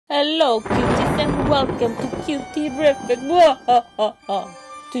Hello, cuties, and welcome to Cutierific.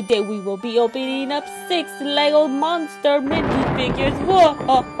 Today we will be opening up 6 LEGO Monster Minifigures.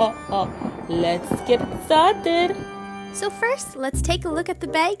 Let's get started. So first, let's take a look at the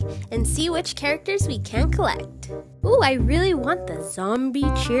bag and see which characters we can collect. Ooh, I really want the zombie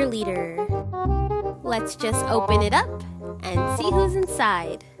cheerleader. Let's just open it up and see who's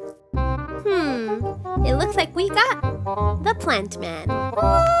inside. It looks like we got the plant man.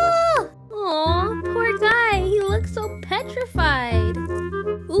 Aw, poor guy, he looks so petrified.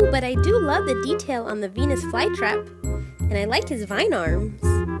 Ooh, but I do love the detail on the Venus flytrap, and I like his vine arms.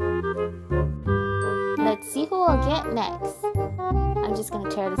 Let's see who we'll get next. I'm just gonna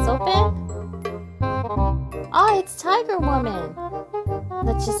tear this open. Oh, it's Tiger Woman.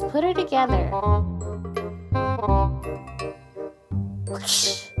 Let's just put her together.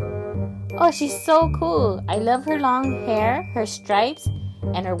 Oh, she's so cool. I love her long hair, her stripes,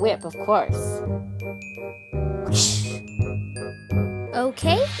 and her whip, of course.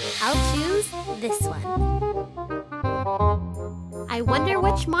 Okay, I'll choose this one. I wonder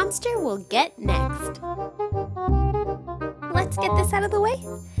which monster we'll get next. Let's get this out of the way,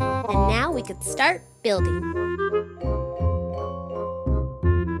 and now we could start building.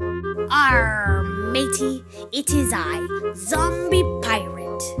 Arr, matey, it is I, Zombie Pirate.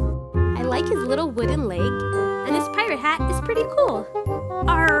 I like his little wooden leg, and his pirate hat is pretty cool.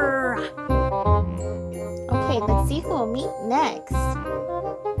 Arr! Okay, let's see who we'll meet next.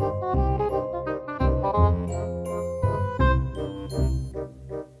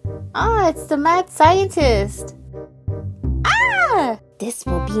 Ah, it's the mad scientist. Ah! This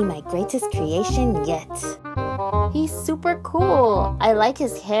will be my greatest creation yet. He's super cool. I like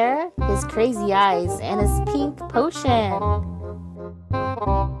his hair, his crazy eyes, and his pink potion.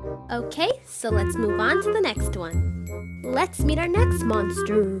 Okay, so let's move on to the next one. Let's meet our next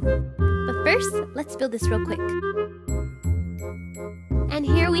monster. But first, let's build this real quick. And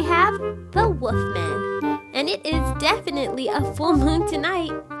here we have the Wolfman. And it is definitely a full moon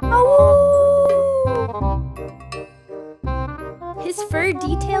tonight. Oh! His fur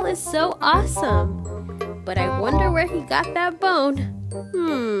detail is so awesome. But I wonder where he got that bone.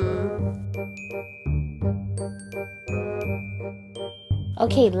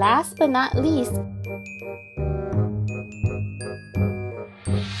 Okay, last but not least,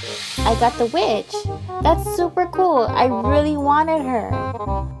 I got the witch. That's super cool. I really wanted her.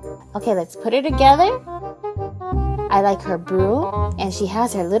 Okay, let's put her together. I like her broom, and she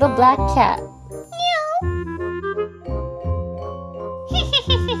has her little black cat.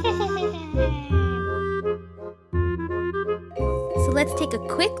 So let's take a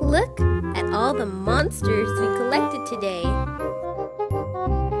quick look at all the monsters we collected today.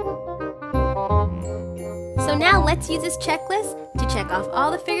 So now let's use this checklist to check off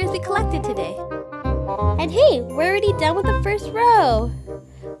all the figures we collected today. And hey, we're already done with the first row.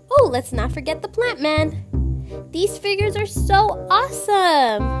 Oh, let's not forget the plant man. These figures are so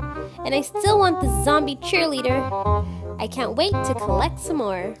awesome. And I still want the zombie cheerleader. I can't wait to collect some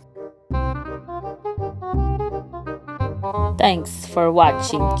more. Thanks for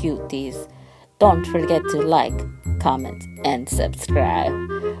watching, cuties. Don't forget to like, comment, and subscribe.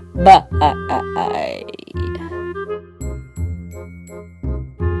 Bye.